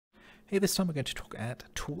Hey, this time we're going to talk at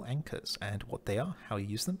tool anchors and what they are, how you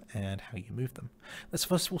use them, and how you move them. Let's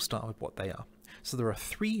first of all start with what they are. So there are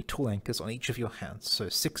 3 tool anchors on each of your hands, so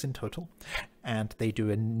 6 in total, and they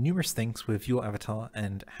do numerous things with your avatar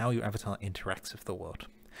and how your avatar interacts with the world.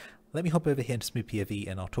 Let me hop over here into Smooth POV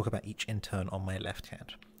and I'll talk about each in turn on my left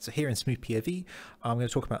hand. So here in Smooth POV, I'm going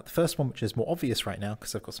to talk about the first one, which is more obvious right now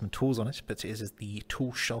because I've got some tools on it, but it is the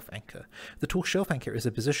tool shelf anchor. The tool shelf anchor is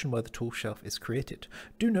a position where the tool shelf is created.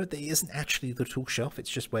 Do note that it isn't actually the tool shelf, it's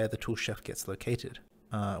just where the tool shelf gets located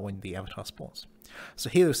when the avatar spawns. So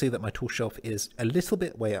here you'll see that my tool shelf is a little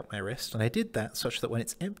bit way up my wrist, and I did that such that when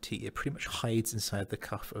it's empty, it pretty much hides inside the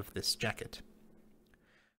cuff of this jacket.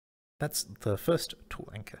 That's the first tool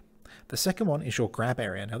anchor. The second one is your grab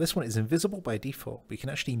area. Now this one is invisible by default, but you can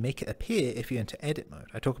actually make it appear if you enter edit mode.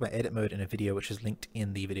 I talk about edit mode in a video which is linked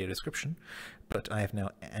in the video description, but I have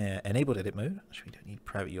now enabled edit mode. Actually, we don't need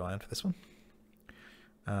private UI for this one.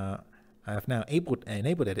 I have now enabled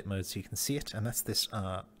edit mode so you can see it, and that's this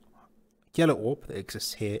yellow orb that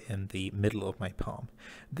exists here in the middle of my palm.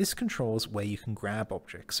 This controls where you can grab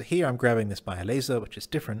objects. So here I'm grabbing this by a laser, which is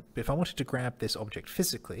different, but if I wanted to grab this object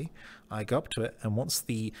physically, I go up to it, and once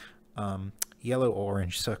the yellow or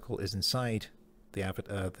orange circle is inside the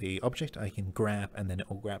object, I can grab, and then it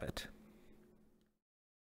will grab it.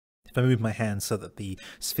 If I move my hand so that the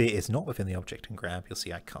sphere is not within the object and grab, you'll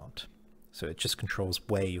see I can't. So it just controls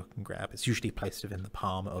where you can grab. It's usually placed within the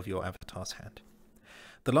palm of your avatar's hand.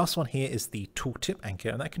 The last one here is the tooltip anchor,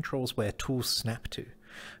 and that controls where tools snap to.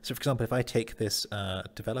 So for example, if I take this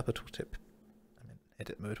developer tooltip, I'm in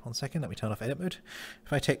edit mode, 1 second, let me turn off edit mode.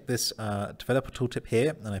 If I take this developer tooltip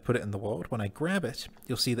here and I put it in the world, when I grab it,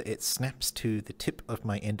 you'll see that it snaps to the tip of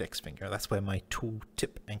my index finger. That's where my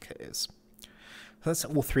tooltip anchor is. So that's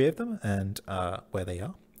all 3 of them and where they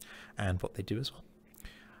are and what they do as well.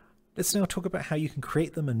 Let's now talk about how you can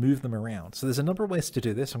create them and move them around. So there's a number of ways to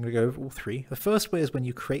do this. I'm going to go over all 3. The first way is when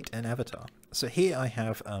you create an avatar. So here I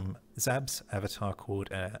have Zab's avatar called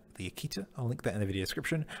the Akita. I'll link that in the video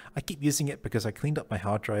description. I keep using it because I cleaned up my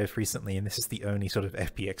hard drive recently, and this is the only sort of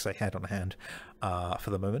FBX I had on hand for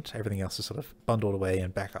the moment. Everything else is sort of bundled away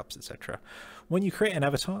and backups, etc. When you create an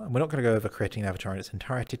avatar, and we're not going to go over creating an avatar in its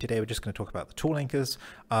entirety today, we're just going to talk about the tool anchors.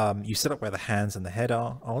 You set up where the hands and the head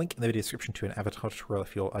are. I'll link in the video description to an avatar tutorial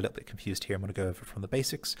if you're a little bit confused here. I'm going to go over from the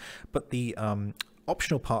basics. But the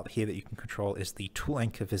optional part here that you can control is the tool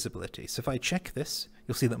anchor visibility. So if I check this,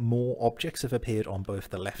 you'll see that more objects have appeared on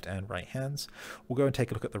both the left and right hands. We'll go and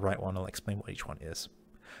take a look at the right one. I'll explain what each one is.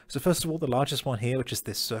 So first of all, the largest one here, which is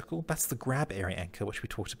this circle, that's the grab area anchor, which we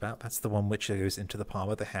talked about. That's the one which goes into the palm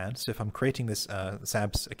of the hand. So if I'm creating this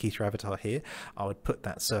Zab's Akita avatar here, I would put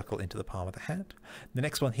that circle into the palm of the hand. The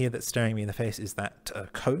next one here that's staring me in the face is that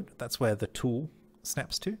cone. That's where the tool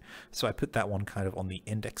snaps to. So I put that one kind of on the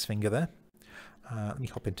index finger there. Let me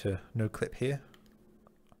hop into no clip here.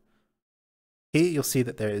 Here you'll see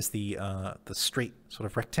that there is the straight sort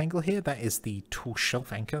of rectangle here. That is the tool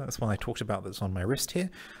shelf anchor. That's one I talked about that's on my wrist here.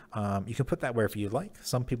 You can put that wherever you like.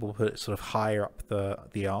 Some people put it sort of higher up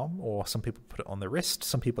the arm, or some people put it on the wrist.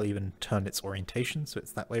 Some people even turn its orientation so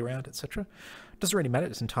it's that way around, etc. Doesn't really matter.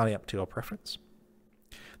 It's entirely up to your preference.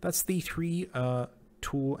 That's the 3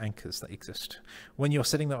 tool anchors that exist. When you're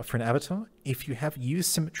setting that up for an avatar, if you have use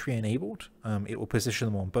symmetry enabled, it will position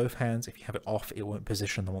them on both hands. If you have it off, it won't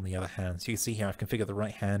position them on the other hand. So you can see here I've configured the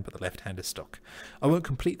right hand, but the left hand is stuck. I won't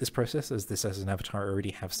complete this process as this as an avatar I already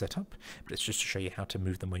have set up, but it's just to show you how to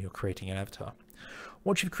move them when you're creating an avatar.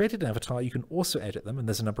 Once you've created an avatar, you can also edit them, and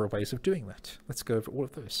there's a number of ways of doing that. Let's go over all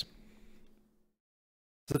of those.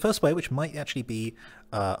 So the first way, which might actually be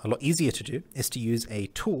a lot easier to do, is to use a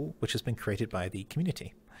tool which has been created by the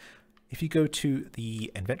community. If you go to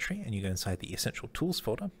the inventory and you go inside the Essential Tools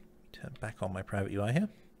folder, turn back on my private UI here,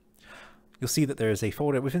 you'll see that there is a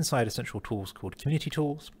folder within Essential Tools called Community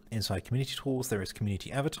Tools. Inside Community Tools, there is Community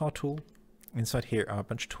Avatar Tool. Inside here are a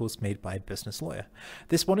bunch of tools made by Business Lawyer.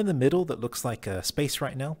 This one in the middle that looks like a space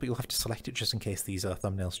right now, but you'll have to select it just in case these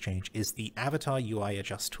thumbnails change, is the Avatar UI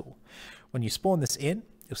Adjust tool. When you spawn this in,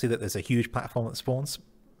 you'll see that there's a huge platform that spawns.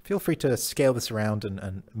 Feel free to scale this around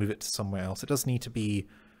and move it to somewhere else. It does need to be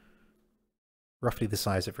roughly the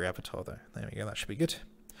size of your avatar though. There we go, that should be good.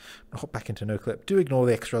 I'll hop back into NoClip. Do ignore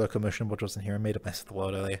the extra locomotion modules in here. I made a mess of the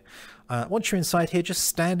world earlier. Once you're inside here, just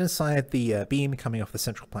stand inside the beam coming off the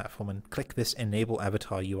central platform and click this Enable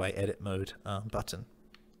Avatar UI Edit Mode button.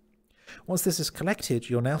 Once this is collected,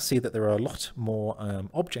 you'll now see that there are a lot more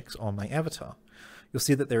objects on my avatar. You'll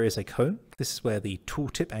see that there is a cone. This is where the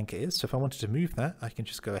tooltip anchor is. So if I wanted to move that, I can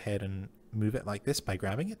just go ahead and move it like this by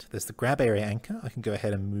grabbing it. There's the grab area anchor. I can go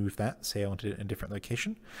ahead and move that, say I wanted it in a different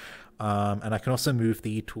location. And I can also move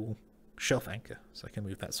the tool shelf anchor. So I can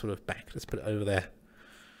move that sort of back. Let's put it over there.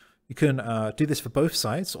 You can do this for both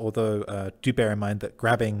sides, although do bear in mind that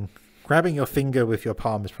grabbing your finger with your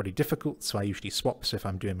palm is pretty difficult, so I usually swap. So if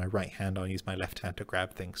I'm doing my right hand, I'll use my left hand to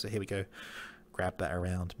grab things. So here we go. Grab that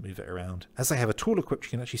around, move it around. As I have a tool equipped,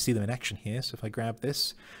 you can actually see them in action here. So if I grab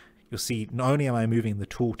this, you'll see not only am I moving the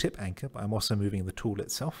tool tip anchor, but I'm also moving the tool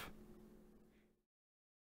itself.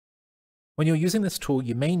 When you're using this tool,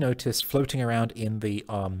 you may notice floating around in the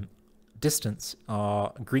distance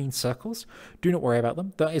are green circles. Do not worry about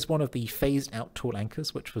them. That is one of the phased out tool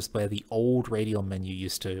anchors, which was where the old radial menu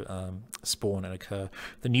used to spawn and occur.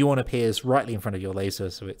 The new one appears rightly in front of your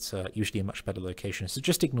laser, so it's usually a much better location. So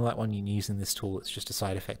just ignore that one when you're using this tool. It's just a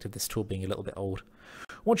side effect of this tool being a little bit old.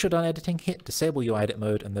 Once you're done editing, hit disable your edit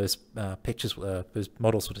mode, and those those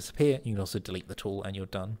models will disappear. You can also delete the tool and you're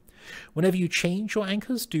done. Whenever you change your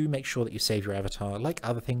anchors, do make sure that you save your avatar. Like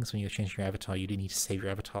other things, when you're changing your avatar, you do need to save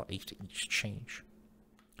your avatar after each change.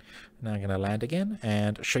 Now I'm going to land again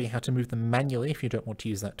and show you how to move them manually if you don't want to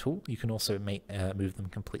use that tool. You can also move them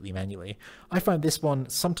completely manually. I find this one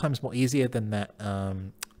sometimes more easier than that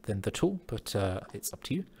than the tool, but it's up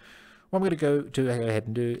to you. What I'm going to go ahead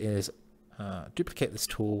and do is duplicate this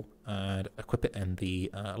tool and equip it in the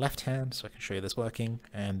left hand so I can show you this working,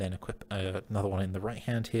 and then equip another one in the right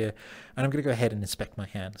hand here. And I'm going to go ahead and inspect my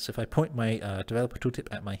hand. So if I point my developer tooltip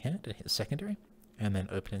at my hand and hit secondary and then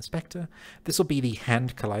open inspector, this will be the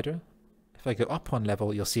hand collider. If I go up one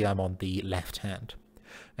level, you'll see I'm on the left hand.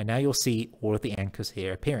 And now you'll see all of the anchors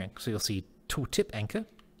here appearing. So you'll see tooltip anchor.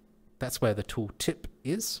 That's where the tooltip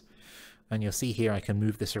is. And you'll see here I can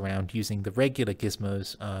move this around using the regular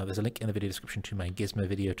gizmos. There's a link in the video description to my gizmo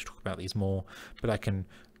video to talk about these more, but I can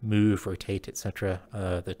move, rotate, etc.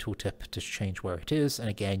 The tooltip to change where it is. And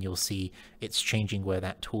again, you'll see it's changing where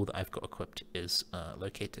that tool that I've got equipped is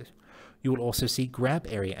located. You will also see grab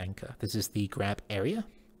area anchor. This is the grab area.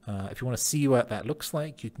 If you want to see what that looks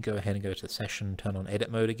like, you can go ahead and go to the session, turn on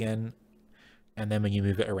edit mode again. And then when you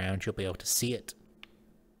move it around, you'll be able to see it.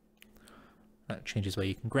 That changes where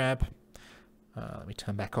you can grab. Let me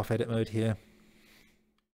turn back off edit mode here.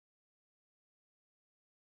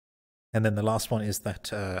 And then the last one is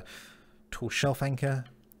that tool shelf anchor.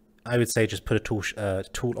 I would say just put a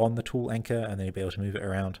tool on the tool anchor and then you'll be able to move it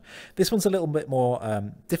around. This one's a little bit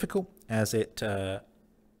more difficult as it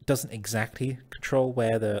doesn't exactly control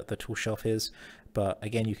where the tool shelf is. But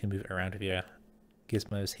again, you can move it around with your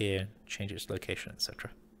gizmos here, change its location,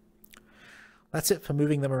 etc. That's it for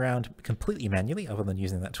moving them around completely manually, other than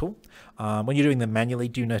using that tool. When you're doing them manually,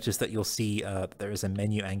 do notice that you'll see there is a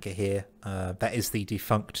menu anchor here. That is the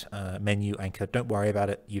defunct menu anchor. Don't worry about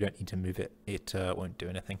it. You don't need to move it. It won't do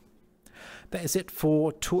anything. That is it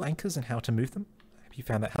for tool anchors and how to move them. Hope you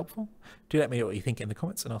found that helpful. Do let me know what you think in the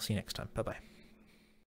comments, and I'll see you next time. Bye-bye.